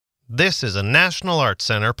This is a National Arts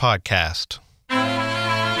Center podcast.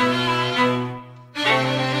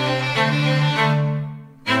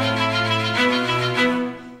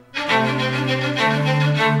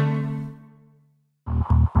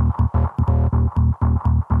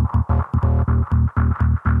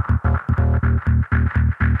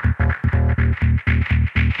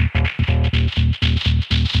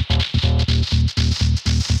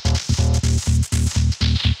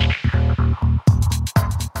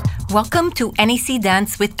 Welcome to NAC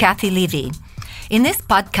Dance with Kathy Levy. In this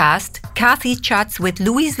podcast, Kathy chats with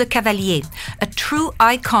Louise Le Cavalier, a true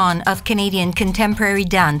icon of Canadian contemporary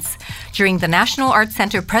dance, during the National Arts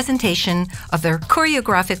Centre presentation of their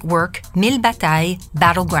choreographic work, Mille Batailles,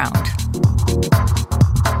 Battleground.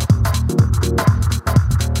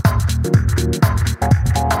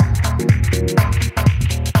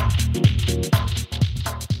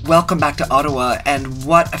 Welcome back to Ottawa, and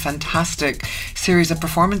what a fantastic series of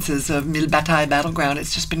performances of Mille Batailles Battleground.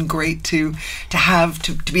 It's just been great to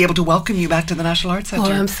be able to welcome you back to the National Arts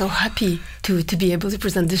Centre. Oh, I'm so happy to be able to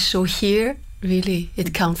present this show here. Really,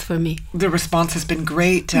 it counts for me. The response has been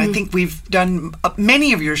great. I think we've done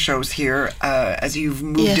many of your shows here as you've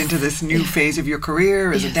moved into this new phase of your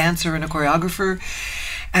career as a dancer and a choreographer.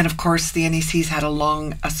 And of course, the NAC's had a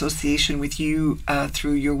long association with you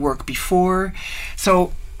through your work before.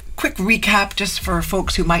 So, quick recap just for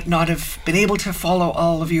folks who might not have been able to follow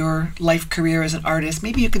all of your life career as an artist.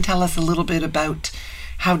 Maybe you can tell us a little bit about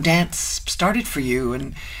how dance started for you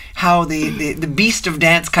and how the beast of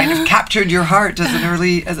dance kind of captured your heart at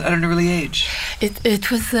an early age.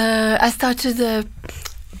 It was I started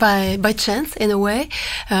by chance in a way.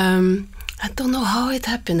 I don't know how it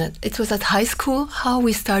happened. It was at high school, how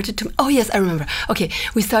we started to... Oh, yes, I remember. Okay,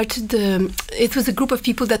 we started... it was a group of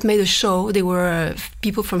people that made a show. They were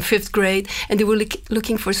people from 5th grade, and they were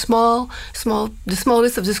looking for the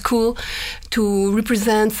smallest of the school to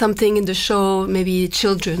represent something in the show, maybe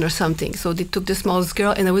children or something. So they took the smallest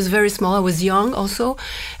girl, and I was very small. I was young also.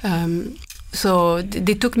 So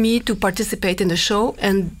they took me to participate in the show,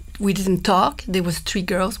 and we didn't talk. There was 3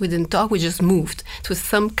 girls. We didn't talk. We just moved. It was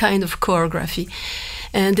some kind of choreography.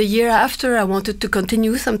 And the year after, I wanted to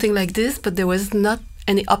continue something like this, but there was not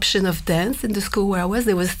any option of dance in the school where I was.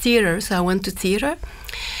 There was theater, so I went to theater.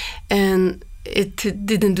 And it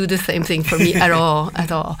didn't do the same thing for me at all.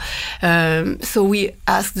 So we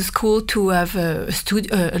asked the school to have a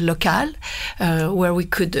locale where we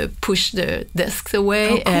could push the desks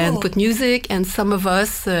away and put music. And some of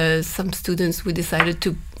us, some students, we decided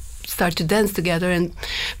to start to dance together and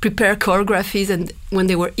prepare choreographies, and when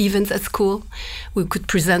there were events at school we could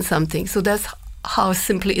present something. So that's how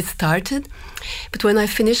simply it started. But when I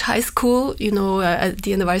finished high school, at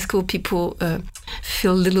the end of high school, people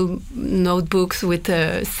fill little notebooks with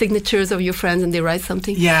signatures of your friends and they write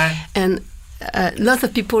something. And lots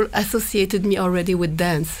of people associated me already with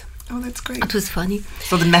dance. Oh, that's great. It was funny.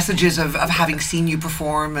 So the messages of having seen you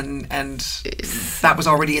perform and that was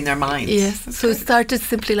already in their minds. Yes. That's so great. It started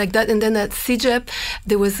simply like that. And then at CEGEP,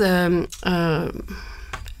 there was a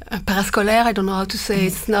parascolaire, I don't know how to say,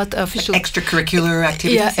 it's not official. Extracurricular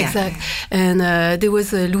activities. Yeah, exactly. And there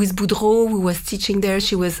was Louise Boudreau who was teaching there.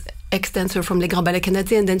 She was ex-dancer from Les Grands Ballets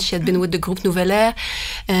Canadiens, and then she had been with the Groupe Nouvelle Air,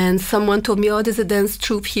 and someone told me, there's a dance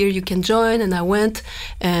troupe here, you can join, and I went,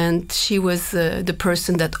 and she was the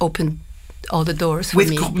person that opened all the doors for me.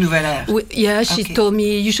 With Groupe Nouvelle Air? She told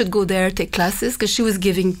me, you should go there, take classes, because she was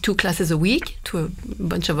giving 2 classes a week to a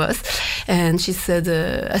bunch of us, and she said,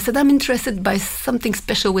 I'm interested by something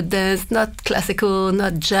special with dance, not classical,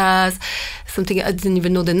 not jazz, something I didn't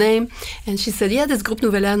even know the name, and she said, there's Groupe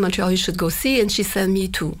Nouvelle Air in Montreal, you should go see, and she sent me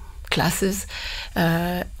to classes.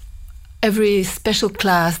 Every special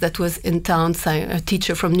class that was in town, a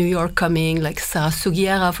teacher from New York coming, like Sarah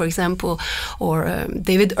Sugiera, for example, or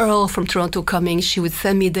David Earl from Toronto coming, she would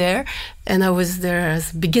send me there. And I was there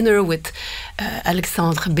as a beginner with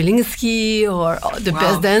Alexandre Belinsky or the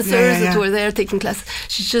best dancers that were there taking classes.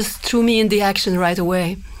 She just threw me in the action right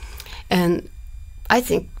away. And I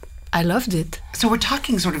think I loved it. So we're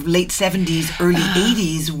talking sort of late 70s, early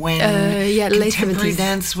 80s when contemporary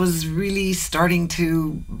dance was really starting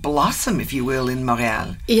to blossom, if you will, in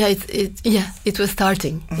Montreal. It was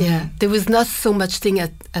starting. Mm-hmm. Yeah, there was not so much thing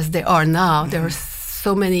as there are now. Mm-hmm. There are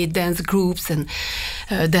so many dance groups and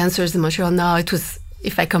dancers in Montreal now. It was,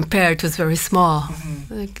 if I compare, it was very small.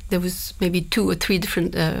 Mm-hmm. Like, there was maybe 2 or 3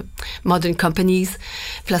 different modern companies,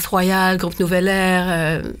 Place Royale, Groupe Nouvelle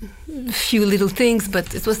Air, few little things,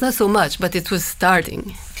 but it was not so much, but it was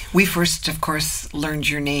starting. We first, of course, learned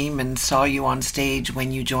your name and saw you on stage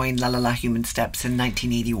when you joined La La La Human Steps in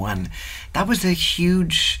 1981. That was a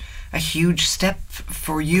huge a huge step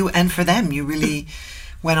for you and for them. You really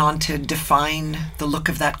went on to define the look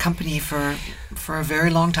of that company for a very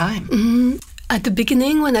long time. Mm-hmm. At the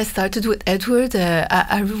beginning, when I started with Edward,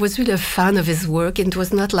 I was really a fan of his work. And it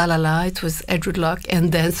was not La La La, it was Edward Locke and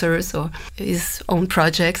dancers or his own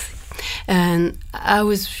projects. And I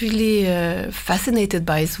was really fascinated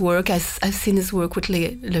by his work. I've seen his work with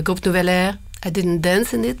Le Groupe Nouvelle Air. I didn't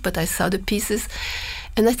dance in it, but I saw the pieces.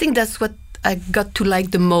 And I think that's what I got to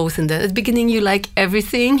like the most. And then at the beginning, you like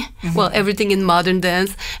everything, everything in modern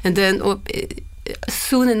dance. And then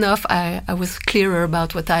soon enough, I was clearer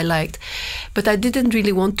about what I liked. But I didn't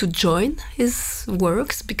really want to join his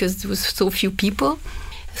works because there was so few people.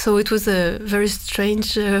 So it was a very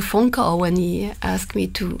strange phone call when he asked me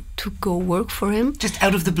to go work for him. Just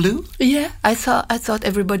out of the blue? Yeah, I thought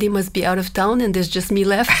everybody must be out of town and there's just me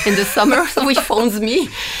left in the summer, so he phones me.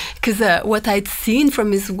 Because what I'd seen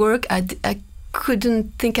from his work, I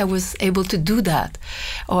couldn't think I was able to do that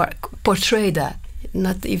or portray that.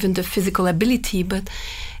 Not even the physical ability, but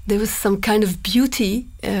there was some kind of beauty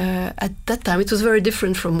at that time. It was very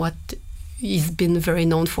different from what he's been very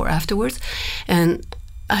known for afterwards. And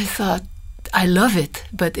I thought, I love it,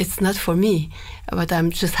 but it's not for me. But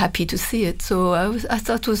I'm just happy to see it. So I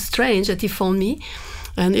thought it was strange that he phoned me.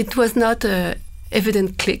 And it was not an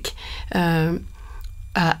evident click.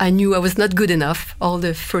 I knew I was not good enough all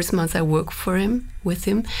the first months I worked with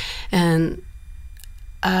him. And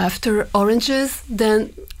after Oranges,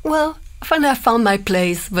 then, finally I found my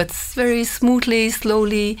place, but very smoothly,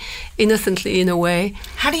 slowly, innocently in a way.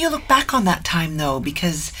 How do you look back on that time, though?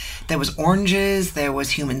 Because there was Oranges, there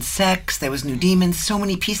was Human Sex, there was New Demons, so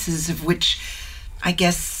many pieces of which I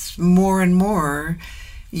guess more and more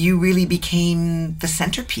you really became the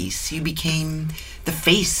centerpiece. You became the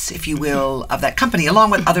face, if you will, of that company,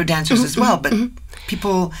 along with other dancers as well. But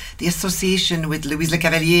people, the association with Louise Le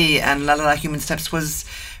Cavalier and La La La Human Steps was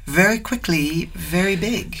very quickly very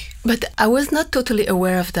big. But I was not totally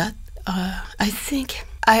aware of that. I think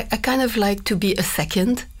I kind of like to be a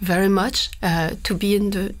second very much, to be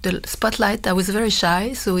in the spotlight. I was very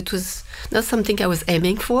shy, so it was not something I was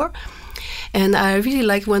aiming for. And I really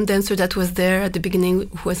liked one dancer that was there at the beginning,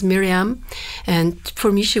 who was Myriam. And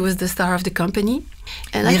for me, she was the star of the company.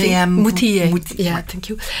 And Myriam Moutier. Yeah, thank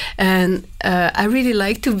you. And I really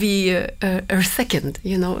liked to be her second.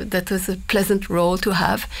 That was a pleasant role to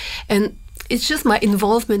have. And it's just my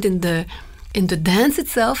involvement in the dance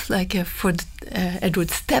itself, like for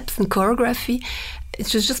Edward's steps and choreography. It's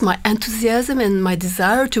just my enthusiasm and my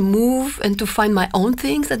desire to move and to find my own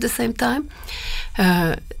things at the same time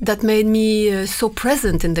that made me so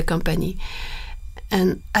present in the company.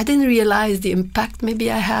 And I didn't realize the impact maybe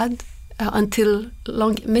I had until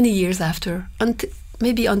many years after,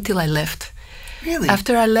 until I left. Really?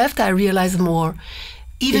 After I left, I realized more.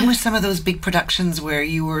 Even with some of those big productions where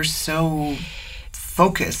you were so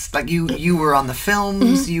focused, like you were on the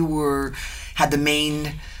films, you had the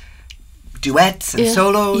main duets and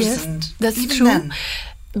solos. Yes, and that's even true. Then.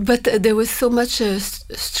 But there was so much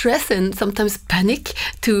stress and sometimes panic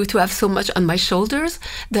to have so much on my shoulders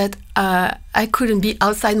that I couldn't be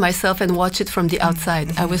outside myself and watch it from the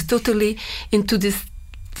outside. I was totally into this.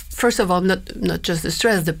 First of all, not just the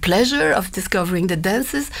stress, the pleasure of discovering the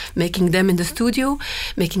dances, making them in the studio,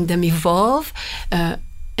 making them evolve,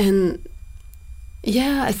 and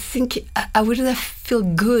I think I would have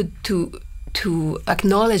felt good to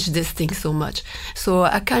acknowledge this thing so much. So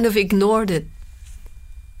I kind of ignored it,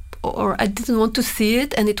 or I didn't want to see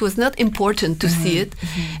it, and it was not important to see it.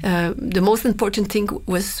 The most important thing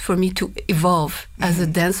was for me to evolve as a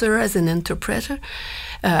dancer, as an interpreter.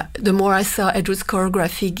 The more I saw Edward's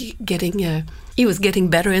choreography he was getting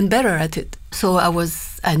better and better at it. So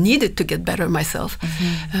I needed to get better myself.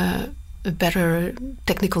 A better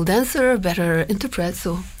technical dancer, a better interpret.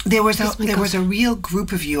 So there was a real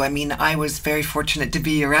group of you. I mean, I was very fortunate to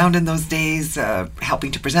be around in those days,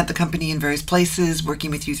 helping to present the company in various places,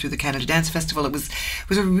 working with you through the Canada Dance Festival. It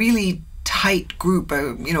was a really tight group.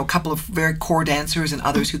 A couple of very core dancers and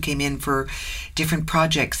others who came in for different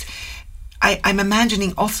projects. I'm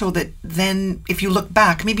imagining also that then, if you look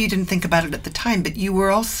back, maybe you didn't think about it at the time, but you were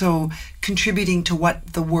also contributing to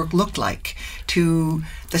what the work looked like, to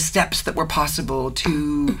the steps that were possible,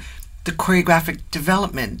 to the choreographic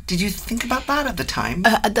development. Did you think about that at the time?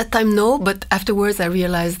 At that time, no, but afterwards I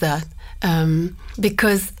realized that.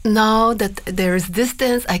 Because now that there is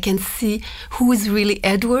distance, I can see who is really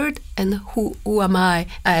Edward and who am I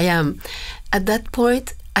am. At that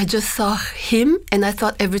point, I just saw him and I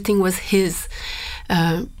thought everything was his.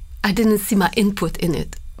 I didn't see my input in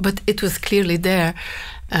it, but it was clearly there.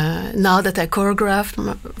 now that I choreographed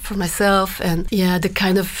for myself, and the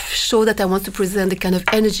kind of show that I want to present, the kind of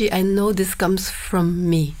energy, I know this comes from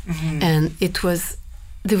me. And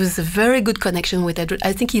there was a very good connection with Edward.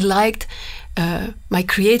 I think he liked my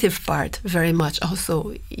creative part very much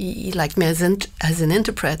also. He liked me as an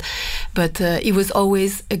interpret, but he was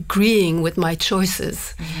always agreeing with my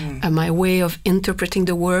choices and my way of interpreting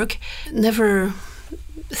the work, never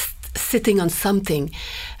sitting on something,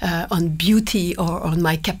 on beauty or on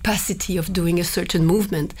my capacity of doing a certain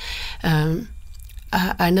movement.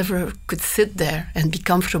 I never could sit there and be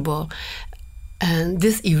comfortable. And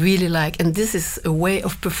this he really liked. And this is a way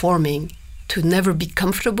of performing. To never be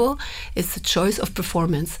comfortable, it's a choice of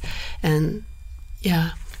performance. And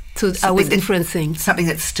so I was influencing. Something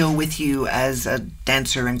that's still with you as a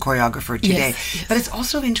dancer and choreographer today. Yes. But it's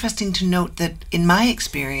also interesting to note that in my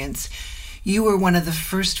experience, you were one of the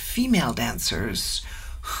first female dancers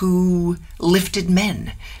who lifted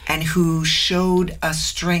men and who showed a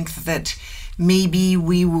strength that maybe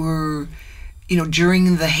we were,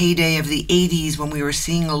 during the heyday of the 80s when we were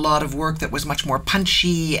seeing a lot of work that was much more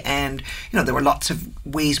punchy, and, there were lots of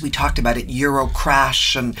ways we talked about it, Euro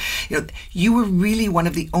crash, and, you were really one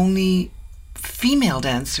of the only female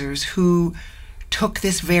dancers who took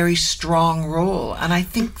this very strong role. And I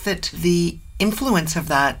think that the influence of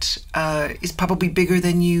that is probably bigger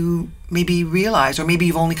than you maybe realize, or maybe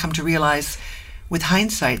you've only come to realize with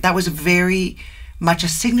hindsight. That was very much a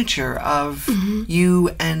signature of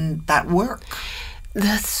you and that work.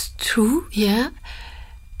 That's true, yeah.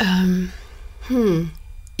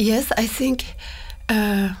 Yes, I think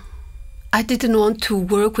I didn't want to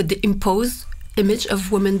work with the imposed image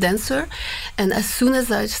of woman dancer. And as soon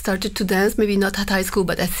as I started to dance, maybe not at high school,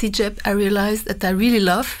 but at CEGEP, I realized that I really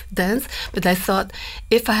love dance. But I thought,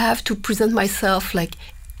 if I have to present myself like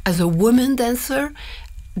as a woman dancer,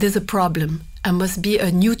 there's a problem. I must be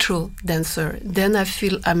a neutral dancer. Then I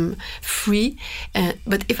feel I'm free.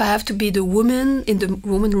 But if I have to be the woman in the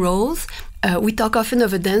woman roles, we talk often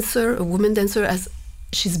of a woman dancer, as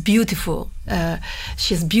she's beautiful.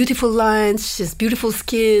 She has beautiful lines, she has beautiful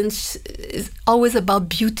skin. It's always about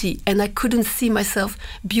beauty. And I couldn't see myself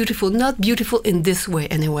beautiful, not beautiful in this way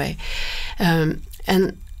anyway.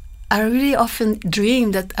 And I really often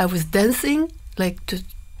dreamed that I was dancing, like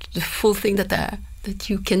the full thing that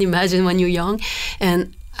you can imagine when you're young,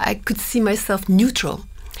 and I could see myself neutral.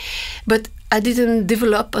 But I didn't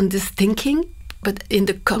develop on this thinking, but in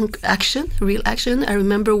the real action. I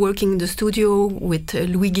remember working in the studio with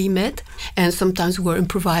Louis Guillemette, and sometimes we were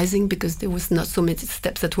improvising because there was not so many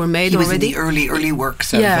steps that were made already. He was in the early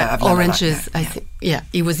works of Oranges, I think. Yeah,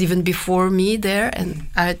 he was even before me there, and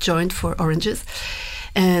I joined for Oranges.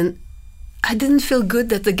 And I didn't feel good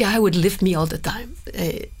that the guy would lift me all the time.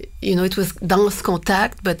 It was danse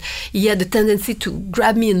contact, but he had the tendency to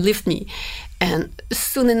grab me and lift me. And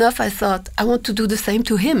soon enough, I thought, I want to do the same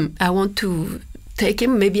to him. I want to take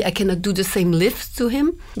him. Maybe I cannot do the same lifts to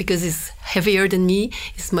him because he's heavier than me.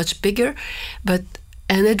 He's much bigger.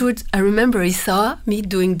 And Edward, I remember he saw me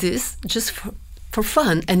doing this just for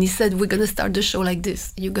fun. And he said, we're going to start the show like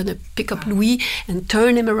this. You're going to pick up Louis and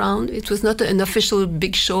turn him around. It was not an official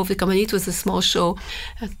big show of the company. It was a small show.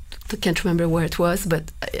 I can't remember where it was,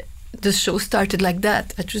 but the show started like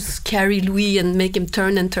that. I just carry Louis and make him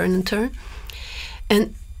turn and turn and turn.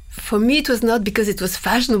 And for me, it was not because it was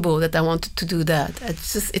fashionable that I wanted to do that.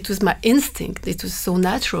 It was my instinct. It was so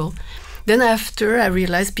natural. Then after, I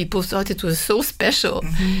realized people thought it was so special.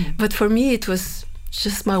 But for me, it was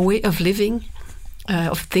just my way of living,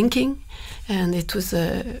 of thinking. And it was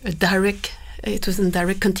in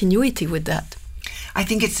direct continuity with that. I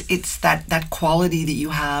think it's that quality that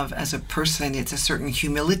you have as a person. It's a certain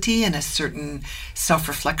humility and a certain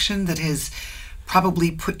self-reflection that has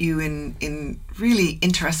probably put you in really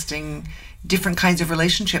interesting, different kinds of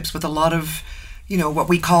relationships with a lot of, what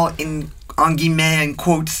we call en guillemets and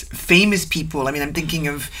quotes, famous people. I mean, I'm thinking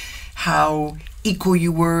of how equal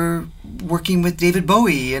you were working with David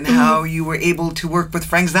Bowie and how you were able to work with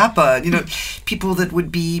Frank Zappa, people that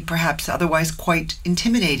would be perhaps otherwise quite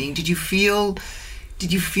intimidating. Did you feel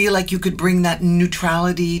like you could bring that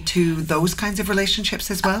neutrality to those kinds of relationships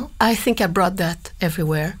as well? I think I brought that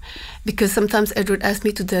everywhere, because sometimes Edward asked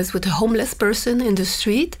me to dance with a homeless person in the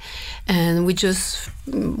street, and we just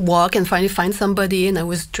walk and finally find somebody, and I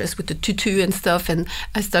was dressed with a tutu and stuff, and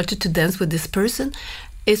I started to dance with this person.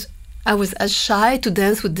 I was as shy to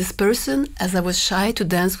dance with this person as I was shy to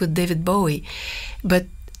dance with David Bowie. But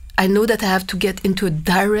I know that I have to get into a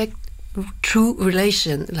direct, true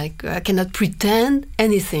relation. Like, I cannot pretend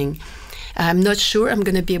anything. I'm not sure I'm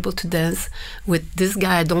going to be able to dance with this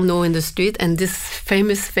guy I don't know in the street and this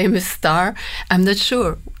famous star. I'm not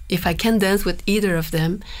sure if I can dance with either of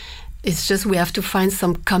them. It's just we have to find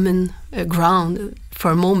some common ground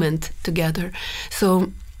for a moment together.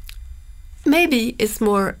 So maybe it's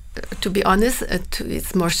more, to be honest,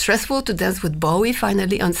 it's more stressful to dance with Bowie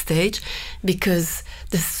finally on stage, because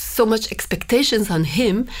there's so much expectations on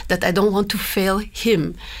him that I don't want to fail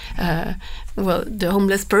him. Well, the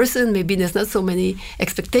homeless person, maybe there's not so many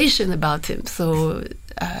expectations about him. So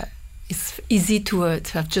it's easy to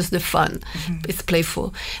have just the fun. Mm-hmm. It's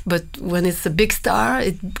playful. But when it's a big star,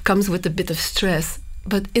 it comes with a bit of stress.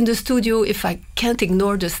 But in the studio, if I can't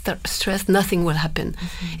ignore the stress, nothing will happen.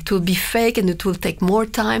 Mm-hmm. It will be fake and it will take more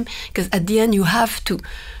time, because at the end you have to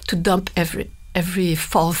dump every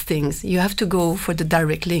false things. You have to go for the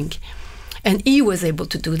direct link. And he was able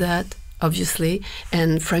to do that, obviously.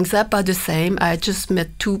 And Frank Zappa the same. I just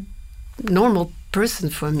met two normal person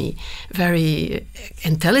for me, very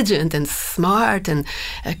intelligent and smart and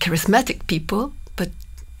charismatic people, but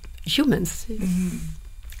humans. Mm-hmm.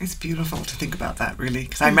 It's beautiful to think about that, really,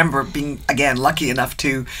 because I remember being, again, lucky enough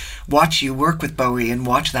to watch you work with Bowie and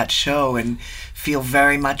watch that show and feel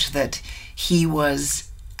very much that he was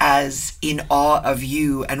as in awe of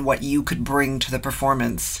you and what you could bring to the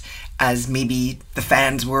performance as maybe the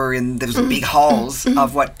fans were in those big halls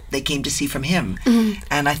of what they came to see from him.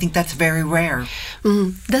 And I think that's very rare.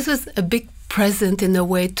 That was a big present in a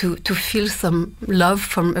way to feel some love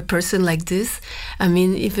from a person like this. I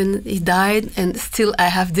mean, even he died and still I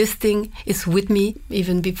have this thing, it's with me.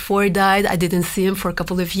 Even before he died, I didn't see him for a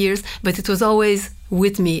couple of years, but it was always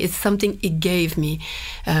with me. It's something he gave me.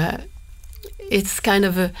 It's kind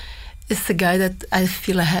of it's a guy that I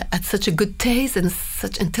feel had such a good taste and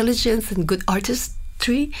such intelligence and good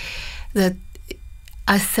artistry that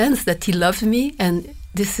I sense that he loved me, and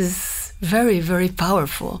this is very, very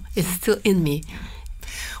powerful. It's still in me.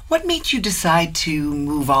 What made you decide to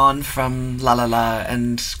move on from La La La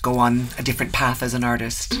and go on a different path as an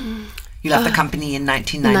artist? You left the company in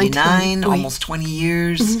 1999, almost 20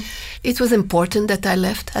 years. It was important that I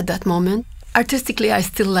left at that moment. Artistically, I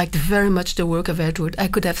still liked very much the work of Edward. I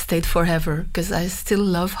could have stayed forever because I still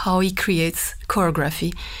love how he creates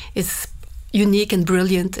choreography. It's unique and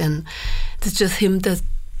brilliant, and it's just him that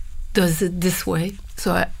does it this way.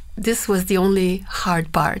 So this was the only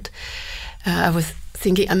hard part. I was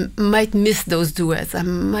thinking I might miss those duets. I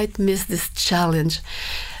might miss this challenge.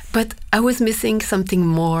 But I was missing something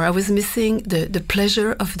more. I was missing the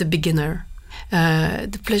pleasure of the beginner.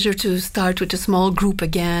 The pleasure to start with a small group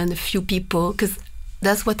again, a few people, because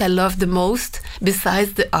that's what I love the most,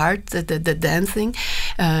 besides the art, the dancing.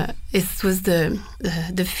 It was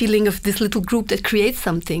the feeling of this little group that creates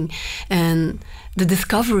something, and the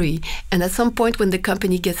discovery. And at some point when the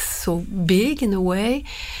company gets so big in a way,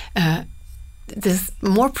 there's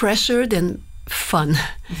more pressure than fun.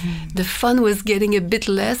 The fun was getting a bit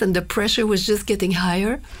less and the pressure was just getting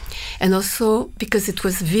higher. And also because it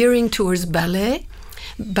was veering towards ballet,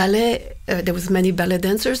 there was many ballet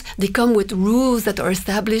dancers, they come with rules that are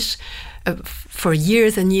established for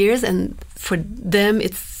years and years, and for them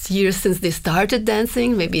it's years since they started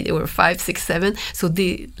dancing. Maybe they were 5, 6, 7, so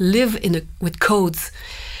they live with codes.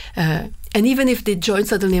 And even if they join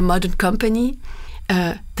suddenly a modern company,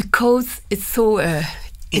 the codes, it's so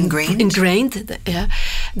ingrained,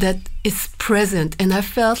 that it's present. And I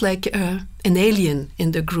felt like an alien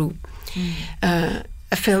in the group.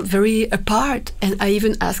 I felt very apart, and I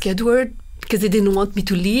even asked Edward, because he didn't want me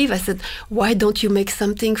to leave. I said, why don't you make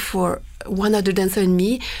something for one other dancer and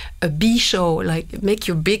me, a B show, like make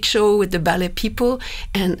your big show with the ballet people,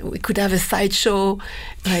 and we could have a side show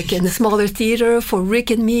like in a smaller theater for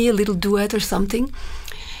Rick and me, a little duet or something,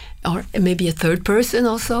 or maybe a third person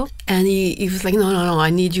also. And he was like, no, I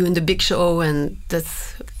need you in the big show. And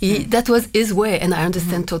that was his way, and I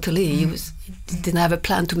understand totally. He didn't have a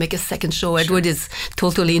plan to make a second show. Sure. Edward is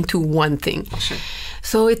totally into one thing. Sure.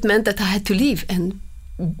 So it meant that I had to leave and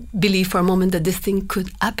believe for a moment that this thing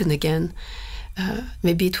could happen again.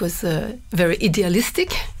 Maybe it was very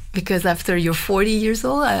idealistic, because after you're 40 years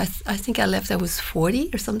old, I think I left, I was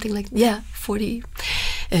 40 or something like that. Yeah, 40.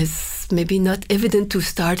 It's maybe not evident to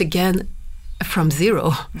start again from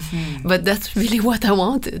zero. But that's really what I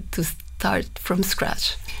wanted, to start from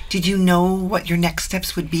scratch. Did you know what your next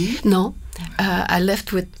steps would be? No. I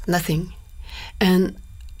left with nothing. And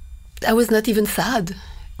I was not even sad.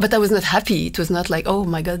 But I was not happy. It was not like, oh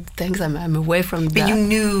my God, thanks, I'm away from that. But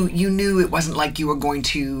you knew it wasn't like you were going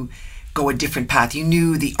to go a different path. You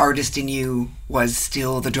knew the artist in you was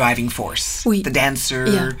still the driving force. Oui. The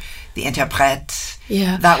dancer, the interprète.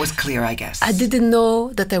 Yeah. That was clear, I guess. I didn't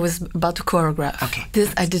know that I was about to choreograph. Okay.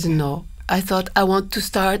 This I didn't know. I thought I want to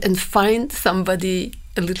start and find somebody,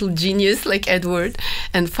 a little genius like Edward,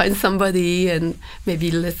 and find somebody and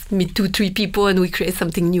maybe let's meet 2-3 people and we create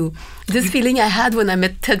something new. This feeling I had when I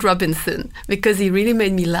met Ted Robinson, because he really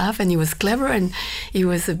made me laugh and he was clever and he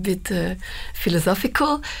was a bit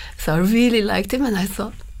philosophical. So I really liked him and I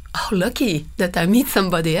thought, how lucky that I meet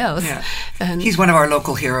somebody else. Yeah. And he's one of our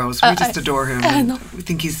local heroes. We just adore him. I know. We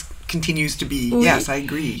think he's continues to be. Yes, I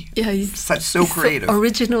agree. Yeah, he's so creative. So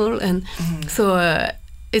original. And so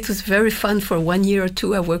it was very fun for 1 year or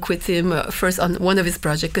 2. I worked with him first on one of his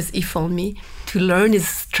projects because he phoned me to learn his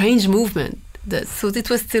strange movement. So it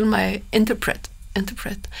was still my interpret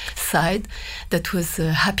side that was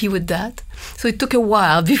happy with that. So it took a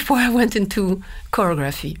while before I went into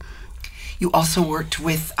choreography. You also worked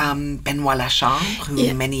with Benoit Lachambre,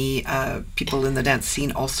 who many people in the dance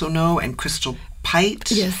scene also know, and Crystal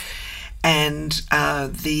Pite. Yes. And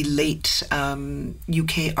the late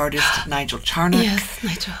UK artist Nigel Charnock. Yes,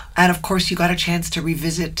 Nigel. And of course, you got a chance to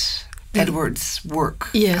revisit Edward's work.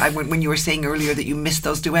 Yes. When you were saying earlier that you missed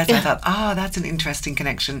those duets, I thought, that's an interesting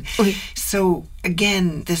connection. Oui. So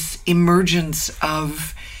again, this emergence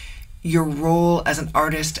of your role as an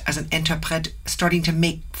artist, as an interprète, starting to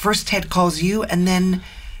make, first Ted calls you, and then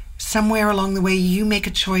somewhere along the way you make a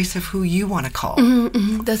choice of who you want to call.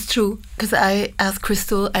 That's true, because I asked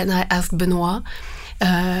Crystal and I asked Benoit.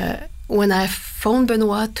 When I phoned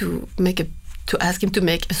Benoit to ask him to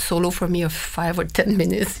make a solo for me of 5 or 10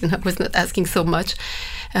 minutes, I was not asking so much.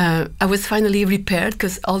 I was finally repaired,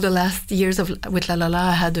 because all the last years with La La La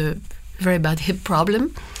I had a very bad hip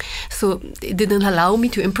problem, so it didn't allow me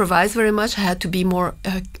to improvise very much. I had to be more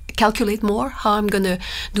calculate more how I'm gonna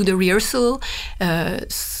do the rehearsal,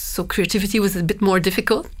 so creativity was a bit more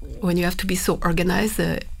difficult when you have to be so organized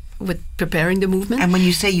with preparing the movement. And when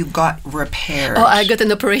you say you got repaired, I got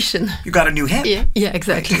an operation. You got a new hip. Yeah,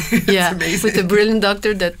 exactly. Yeah, amazing. with a brilliant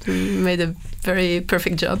doctor that made a very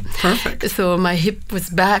perfect job. Perfect. So my hip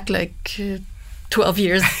was back like 12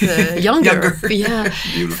 years younger. Yeah.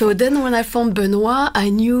 Beautiful. So then when I found Benoit, I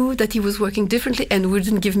knew that he was working differently and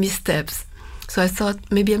wouldn't give me steps. So I thought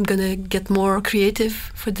maybe I'm going to get more creative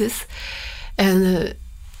for this. And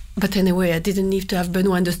but anyway, I didn't need to have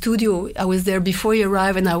Benoit in the studio. I was there before he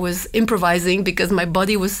arrived and I was improvising because my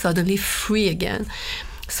body was suddenly free again.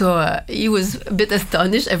 So he was a bit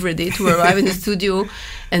astonished every day to arrive in the studio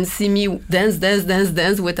and see me dance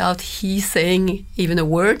without he saying even a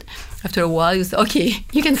word. After a while, he said, okay,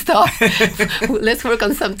 you can stop. Let's work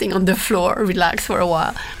on something on the floor, relax for a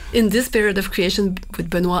while. In this period of creation with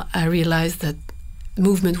Benoit, I realized that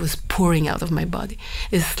movement was pouring out of my body.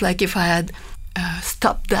 It's like if I had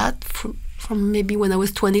stopped that from maybe when I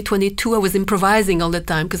was 20, 22, I was improvising all the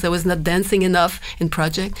time because I was not dancing enough in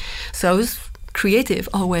project. So I was creative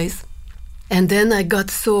always. And then I got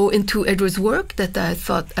so into Edward's work that I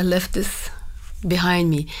thought I left this behind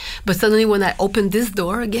me. But suddenly when I opened this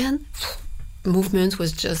door again, movement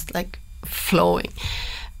was just like flowing.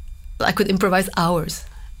 I could improvise hours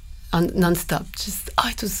non-stop.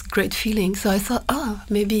 It was a great feeling. So I thought,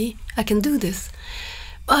 maybe I can do this.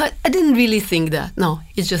 But I didn't really think that. No,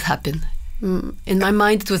 it just happened. In my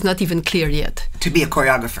mind, it was not even clear yet. To be a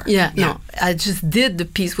choreographer. Yeah, no. I just did the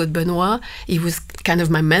piece with Benoit. He was kind of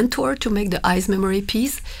my mentor to make the Eyes Memory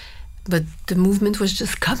piece. But the movement was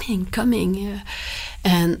just coming. Yeah.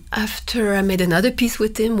 And after I made another piece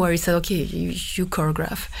with him where he said, okay, you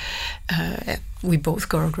choreograph. We both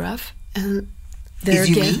choreograph. And there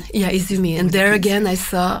Izumi? again, Izumi. And there again, I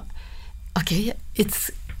saw, okay,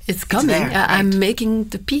 it's coming. There, right. I'm making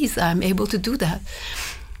the piece. I'm able to do that.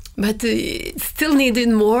 But it still needed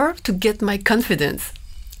more to get my confidence.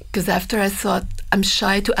 Because after I thought, I'm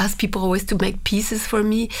shy to ask people always to make pieces for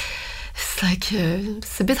me. It's like,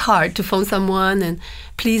 it's a bit hard to phone someone and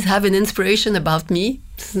please have an inspiration about me.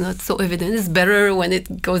 It's not so evident. It's better when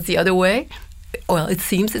it goes the other way. Well, it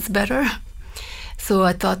seems it's better. So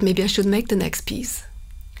I thought maybe I should make the next piece.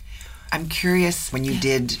 I'm curious, when you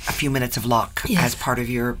did A Few Minutes of Luck as part of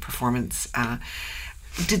your performance,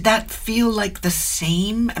 did that feel like the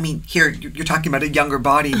same? I mean, here you're talking about a younger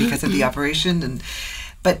body because of the operation,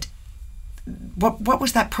 but what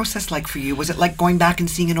was that process like for you? Was it like going back and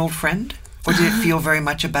seeing an old friend? Or did it feel very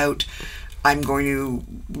much about, I'm going to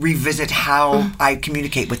revisit how I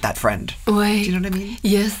communicate with that friend? Do you know what I mean?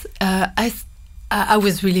 Yes. I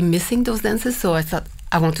was really missing those dances, so I thought,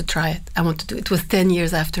 I want to try it. I want to do it. It was 10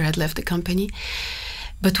 years after I'd left the company.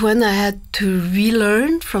 But when I had to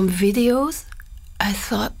relearn from videos, I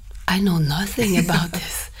thought, I know nothing about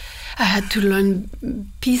this. I had to learn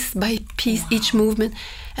piece by piece each movement.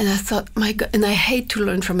 And I thought, my God, and I hate to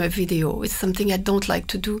learn from a video. It's something I don't like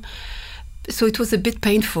to do. So it was a bit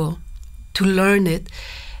painful to learn it.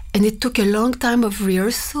 And it took a long time of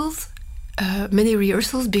rehearsals, many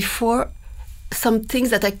rehearsals before some things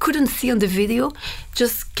that I couldn't see on the video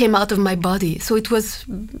just came out of my body. So it was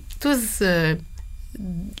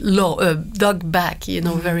dug back,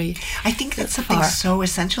 very. I think that's something so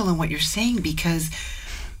essential in what you're saying, because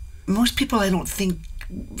most people, I don't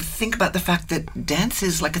think about the fact that dance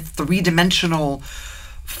is like a three-dimensional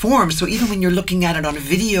form. So even when you're looking at it on a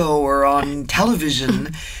video or on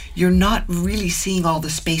television, you're not really seeing all the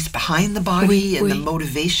space behind the body and the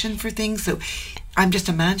motivation for things. So I'm just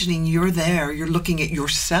imagining you're there, you're looking at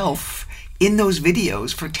yourself in those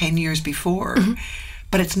videos for 10 years before,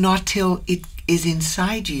 but it's not till it is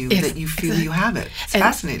inside you that you feel you have it. It's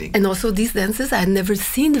fascinating. And also these dances I had never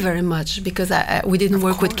seen very much, because we didn't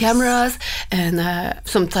work with cameras, and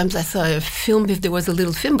sometimes I saw a film if there was a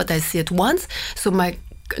little film, but I see it once. So my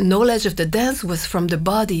knowledge of the dance was from the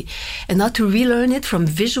body, and now to relearn it from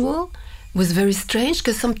visual was very strange,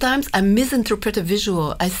 because sometimes I misinterpret a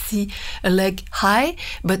visual. I see a leg high,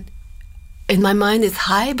 but in my mind it's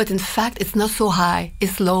high, but in fact it's not so high,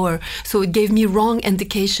 it's lower. So it gave me wrong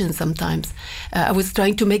indications sometimes. I was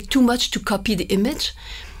trying to make too much to copy the image.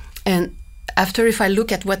 And after, if I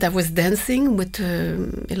look at what I was dancing with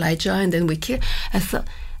Elijah and then with Kir, I thought,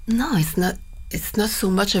 no, it's not so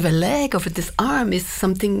much of a leg of this arm, it's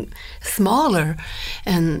something smaller.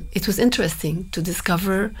 And it was interesting to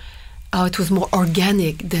discover how it was more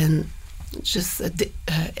organic than just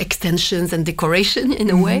extensions and decoration in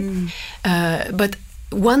a way. But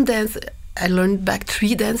one dance, I learned back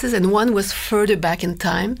 3 dances, and one was further back in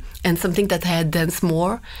time and something that I had danced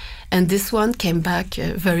more. And this one came back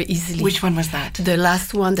very easily. Which one was that? The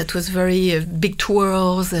last one that was very big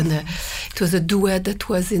twirls, and it was a duet that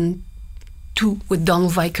was in 2 with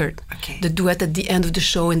Donald Weikert. Okay. The duet at the end of the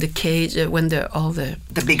show in the cage when the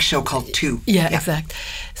big show called 2. Yeah, exact.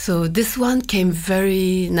 So this one came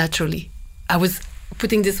very naturally. I was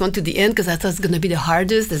putting this one to the end because I thought it's going to be the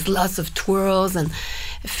hardest. There's lots of twirls, and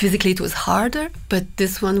physically it was harder, but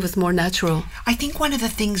this one was more natural. I think one of the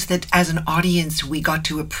things that as an audience we got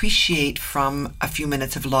to appreciate from A Few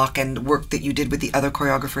Minutes of Locke and work that you did with the other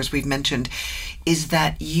choreographers we've mentioned is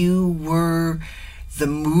that you were the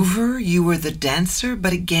mover, you were the dancer,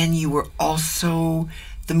 but again, you were also,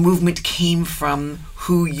 the movement came from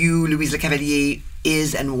who you, Louise Lecavalier,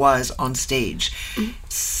 is and was on stage.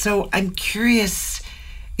 So I'm curious,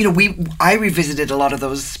 I revisited a lot of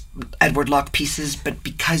those Edward Locke pieces, but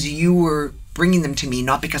because you were bringing them to me,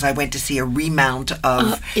 not because I went to see a remount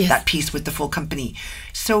of that piece with the full company.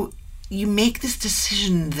 So you make this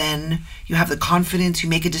decision then, you have the confidence, you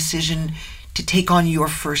make a decision to take on your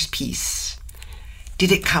first piece.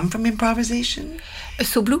 Did it come from improvisation?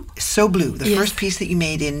 So Blue. So Blue, the first piece that you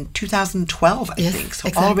made in 2012, I think. So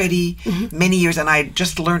exactly. Already many years, and I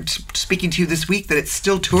just learned speaking to you this week that it's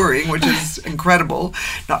still touring, which is incredible.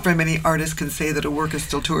 Not very many artists can say that a work is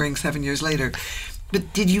still touring 7 years later.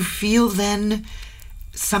 But did you feel then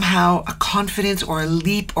somehow a confidence or a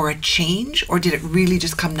leap or a change, or did it really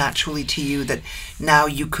just come naturally to you that now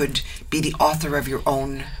you could be the author of your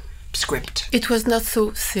own script? It was not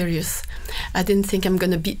so serious. I didn't think I'm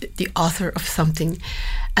going to be the author of something.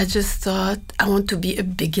 I just thought I want to be a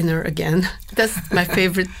beginner again. That's my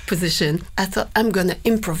favorite position. I thought I'm going to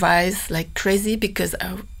improvise like crazy because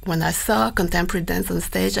when I saw contemporary dance on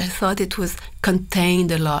stage, I thought it was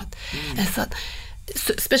contained a lot. I thought,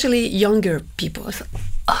 especially younger people, I thought,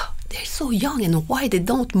 oh, they're so young and why they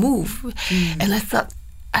don't move? And I thought,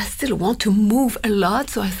 I still want to move a lot,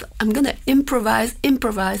 so I'm going to improvise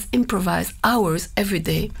hours every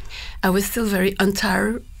day. I was still very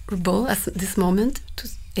untireable at this moment. It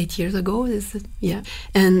was 8 years ago.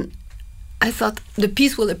 And I thought the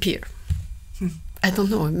piece will appear. I don't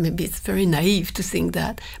know, maybe it's very naive to think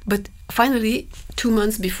that. But finally, 2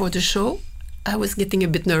 months before the show, I was getting a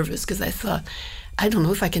bit nervous because I thought, I don't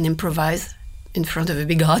know if I can improvise in front of a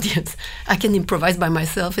big audience. I can improvise by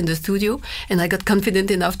myself in the studio, and I got confident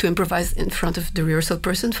enough to improvise in front of the rehearsal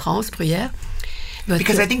person, France Bruyère.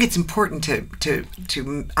 Because I think it's important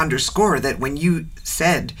to underscore that when you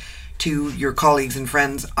said to your colleagues and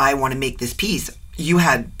friends, I want to make this piece, you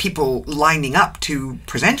had people lining up to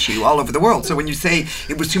present you all over the world. So when you say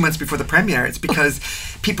it was 2 months before the premiere, it's because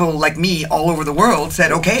people like me all over the world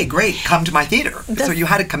said, okay, great, come to my theater. So you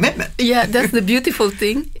had a commitment. Yeah, that's the beautiful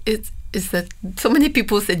thing. Is that so many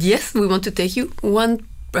people said, yes, we want to take you. One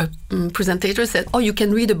presenter said, oh, you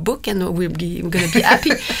can read a book and we're going to be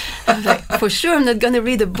happy. I was like, for sure, I'm not going to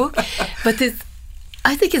read a book. But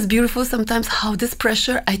I think it's beautiful sometimes how this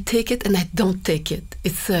pressure, I take it and I don't take it.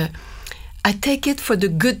 I take it for the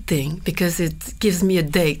good thing because it gives me a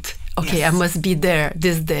date. Okay, yes. I must be there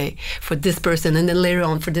this day for this person, and then later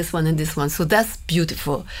on for this one and this one. So that's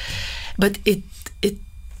beautiful. But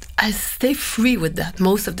I stay free with that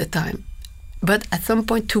most of the time. But at some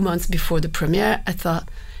point, 2 months before the premiere, I thought,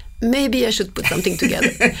 maybe I should put something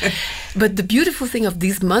together. But the beautiful thing of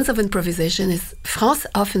these months of improvisation is France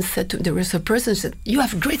often said to the rehearsal person, she said, you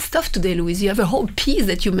have great stuff today, Louise. You have a whole piece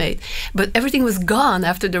that you made. But everything was gone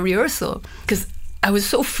after the rehearsal because I was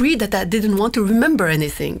so free that I didn't want to remember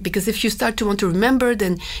anything. Because if you start to want to remember,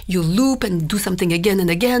 then you loop and do something again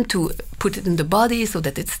and again to put it in the body so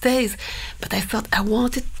that it stays. But I thought I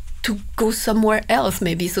wanted to go somewhere else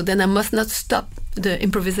maybe, so then I must not stop the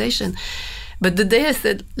improvisation. But the day I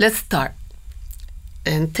said, let's start,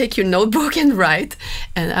 and take your notebook and write,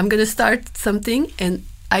 and I'm going to start something, and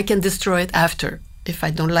I can destroy it after. If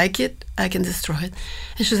I don't like it, I can destroy it.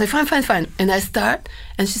 And she said, fine. And I start,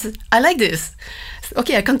 and she said, I like this. I said,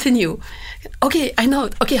 okay, I continue. Okay, I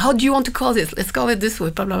know. Okay, how do you want to call this? Let's call it this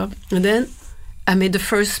way, blah, blah, blah. And then I made the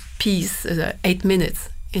first piece, 8 minutes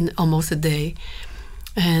in almost a day.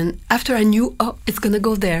 And after I knew, it's going to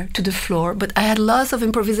go there to the floor, but I had lots of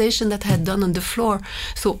improvisation that I had done on the floor.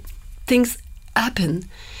 So things happen.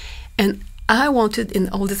 And I wanted in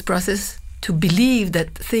all this process to believe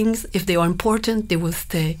that things, if they are important, they will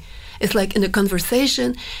stay. It's like in a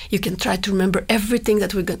conversation, you can try to remember everything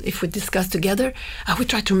that if we discuss together, I would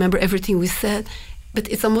try to remember everything we said, but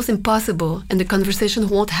it's almost impossible. And the conversation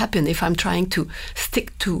won't happen if I'm trying to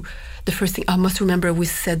stick to the first thing. I must remember we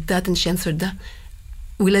said that and she answered that.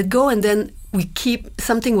 We let go and then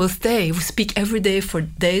something will stay. We speak every day for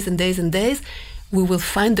days and days and days. We will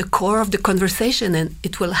find the core of the conversation and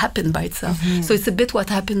it will happen by itself. Mm-hmm. So it's a bit what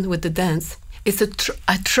happened with the dance.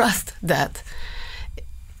 I trust that.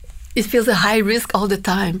 It feels a high risk all the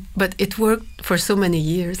time, but it worked for so many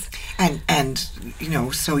years. And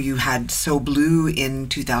so you had So Blue in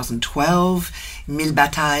 2012, Mille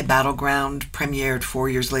Batailles Battleground premiered 4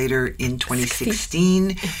 years later in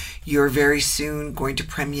 2016. You're very soon going to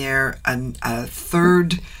premiere a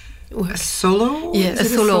third solo? Yeah, a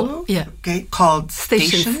solo. Yeah. Okay, called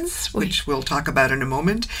Stations, which we'll talk about in a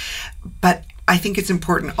moment. But I think it's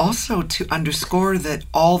important also to underscore that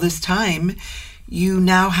all this time you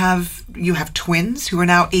have twins who are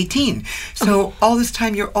now 18. So all this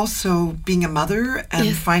time you're also being a mother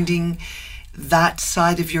and finding that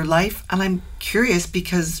side of your life. And I'm curious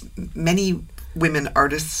because many women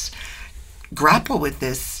artists grapple with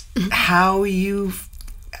this,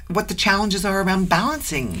 what the challenges are around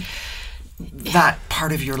balancing that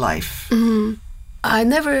part of your life. Mm-hmm. I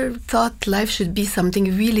never thought life should be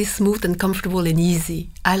something really smooth and comfortable and easy.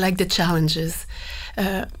 I like the challenges.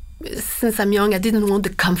 Since I'm young, I didn't want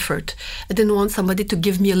the comfort. I didn't want somebody to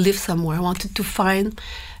give me a lift somewhere. I wanted to find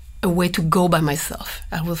a way to go by myself.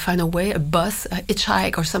 I will find a way, a bus, a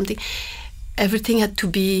hitchhike or something. Everything had to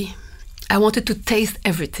be, I wanted to taste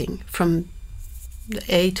everything from the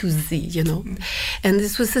A to Z, Mm-hmm. And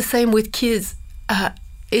this was the same with kids.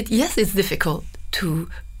 It's difficult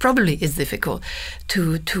probably it's difficult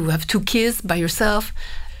to have 2 kids by yourself,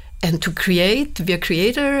 and to be a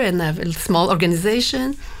creator and have a small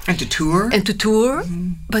organization. And to tour.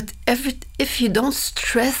 Mm-hmm. But if you don't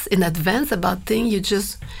stress in advance about things, you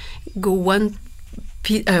just go one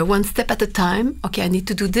step at a time. Okay, I need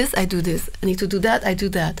to do this, I do this. I need to do that, I do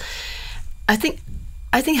that. I think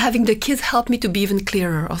having the kids helped me to be even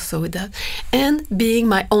clearer also with that. And being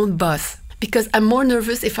my own boss. Because I'm more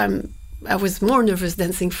nervous I was more nervous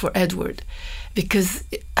dancing for Edward. Because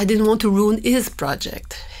I didn't want to ruin his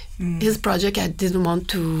project. His project, I didn't want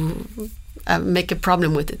to make a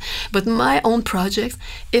problem with it. But my own projects,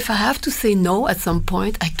 if I have to say no at some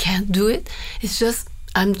point, I can't do it.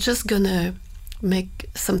 I'm just gonna make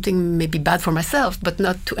something maybe bad for myself, but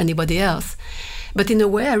not to anybody else. But in a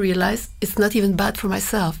way, I realized it's not even bad for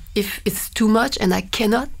myself. If it's too much and I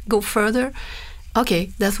cannot go further,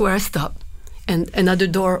 okay, that's where I stop. And another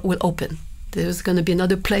door will open. There's going to be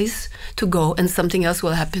another place to go and something else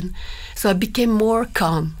will happen. So I became more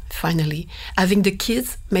calm, finally. Having the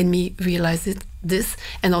kids made me realize this,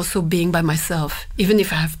 and also being by myself. Even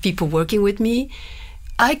if I have people working with me,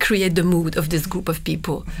 I create the mood of this group of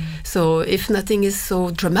people. Mm-hmm. So if nothing is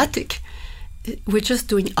so dramatic, we're just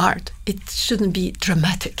doing art. It shouldn't be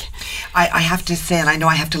dramatic. I have to say, and I know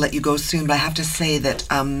I have to let you go soon, but I have to say that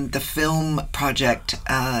the film project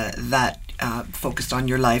that focused on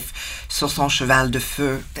your life, Sur son cheval de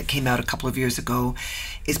feu, that came out a couple of years ago,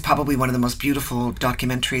 is probably one of the most beautiful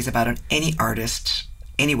documentaries about any artist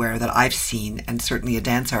anywhere that I've seen, and certainly a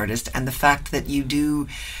dance artist. And the fact that you do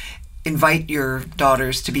invite your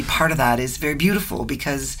daughters to be part of that is very beautiful,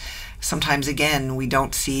 because sometimes, again, we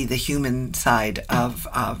don't see the human side of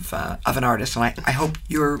an artist. And I hope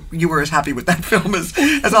you were as happy with that film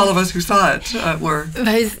as all of us who saw it were.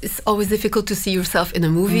 It's always difficult to see yourself in a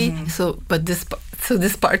movie.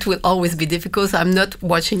 This part will always be difficult. So I'm not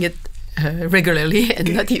watching it regularly, and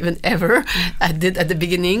not even ever. I did at the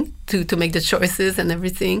beginning to make the choices and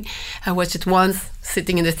everything. I watched it once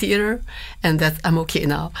sitting in the theater, and I'm okay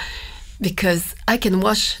now, because I can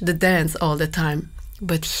watch the dance all the time.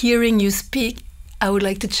 But hearing you speak, I would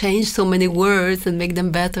like to change so many words and make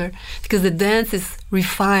them better, because the dance is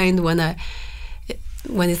refined when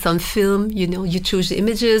it's on film. You choose the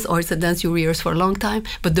images, or it's a dance you rehearse for a long time.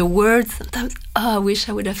 But the words, sometimes, I wish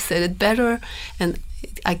I would have said it better, and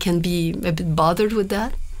I can be a bit bothered with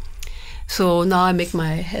that. So now I make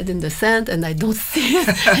my head in the sand and I don't see it,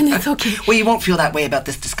 and it's okay. Well, you won't feel that way about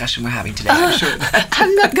this discussion we're having today, I'm sure.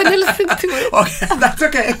 I'm not going to listen to it. Okay, that's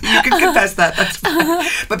okay. You can confess that. That's fine.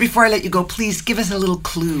 But before I let you go, please give us a little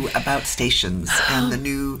clue about Stations and the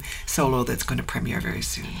new solo that's going to premiere very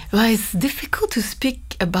soon. Well, it's difficult to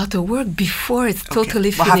speak about the work before it's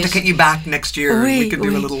totally finished. We'll have to get you back next year and we can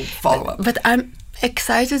do a little follow-up. But I'm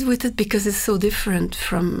excited with it because it's so different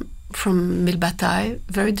from Mille Batailles,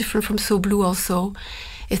 very different from So Blue also.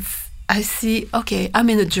 I see, okay, I'm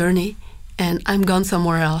in a journey and I'm gone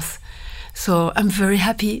somewhere else. So I'm very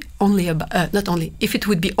happy if it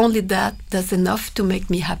would be only that's enough to make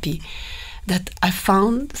me happy. That I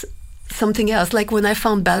found something else. Like when I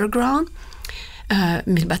found Battleground,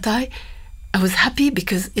 Mille Batailles, I was happy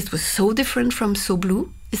because it was so different from So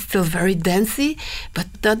Blue. It's still very dancey, but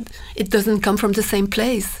it doesn't come from the same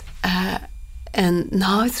place. And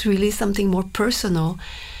now it's really something more personal.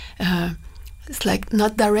 It's like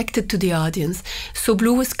not directed to the audience. So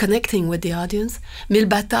Blue was connecting with the audience. Mille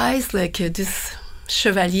Batailles is like this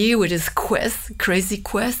chevalier with his crazy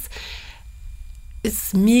quest.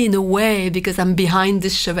 It's me in a way because I'm behind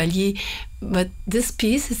this chevalier. But this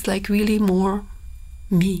piece is like really more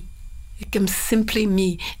me. It becomes simply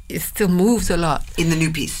me. It still moves a lot. In the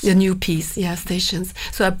new piece? The new piece, yeah, Stations.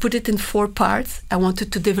 So I put it in 4 parts. I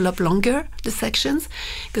wanted to develop longer, the sections,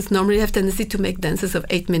 because normally I have tendency to make dances of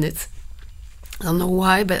 8 minutes. I don't know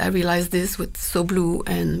why, but I realized this with So Blue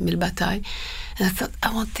and Mille Batailles. And I thought,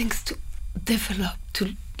 I want things to develop,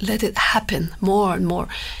 to let it happen more and more.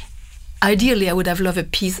 Ideally, I would have loved a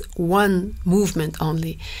piece, 1 movement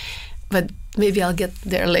only. But maybe I'll get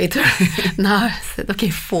there later. Now I said,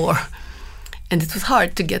 okay, 4. And it was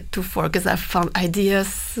hard to get to 4 because I found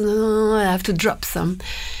ideas. I have to drop some.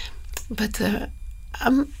 But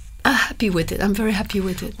I'm happy with it. I'm very happy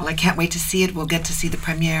with it. Well, I can't wait to see it. We'll get to see the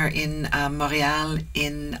premiere in Montreal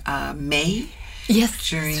in May. Yes,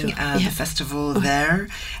 during the festival there.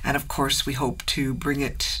 And of course, we hope to bring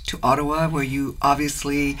it to Ottawa, where you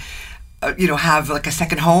obviously, have like a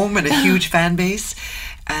second home and a huge fan base.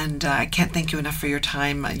 And I can't thank you enough for your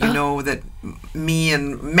time. You know that me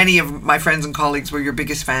and many of my friends and colleagues were your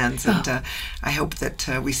biggest fans. And I hope that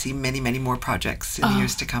we see many, many more projects in the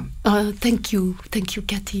years to come. Thank you. Thank you,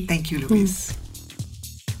 Cathy. Thank you, Louise.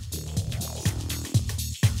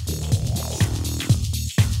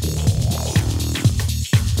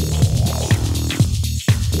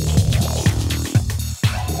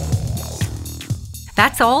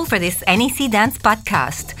 That's all for this NEC Dance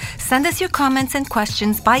podcast. Send us your comments and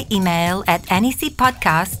questions by email at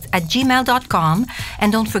necpodcasts@gmail.com.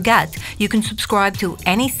 And don't forget, you can subscribe to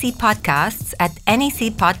NEC Podcasts at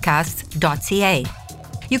necpodcasts.ca.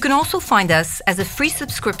 You can also find us as a free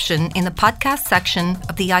subscription in the podcast section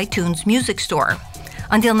of the iTunes Music Store.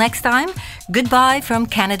 Until next time, goodbye from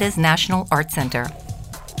Canada's National Arts Centre.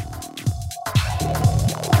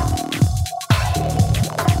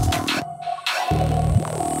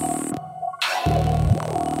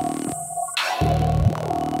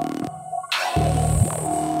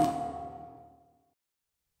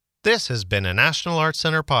 This has been a National Arts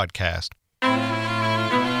Centre podcast.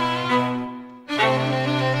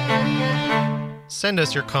 Send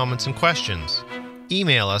us your comments and questions.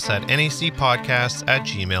 Email us at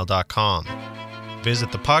necpodcasts@gmail.com.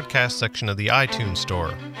 Visit the podcast section of the iTunes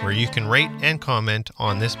Store, where you can rate and comment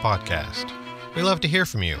on this podcast. We love to hear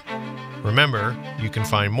from you. Remember, you can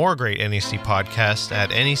find more great NEC podcasts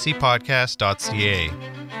at necpodcast.ca,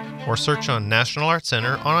 or search on National Arts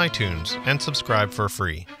Centre on iTunes and subscribe for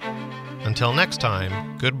free. Until next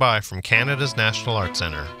time, goodbye from Canada's National Arts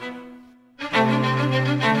Centre.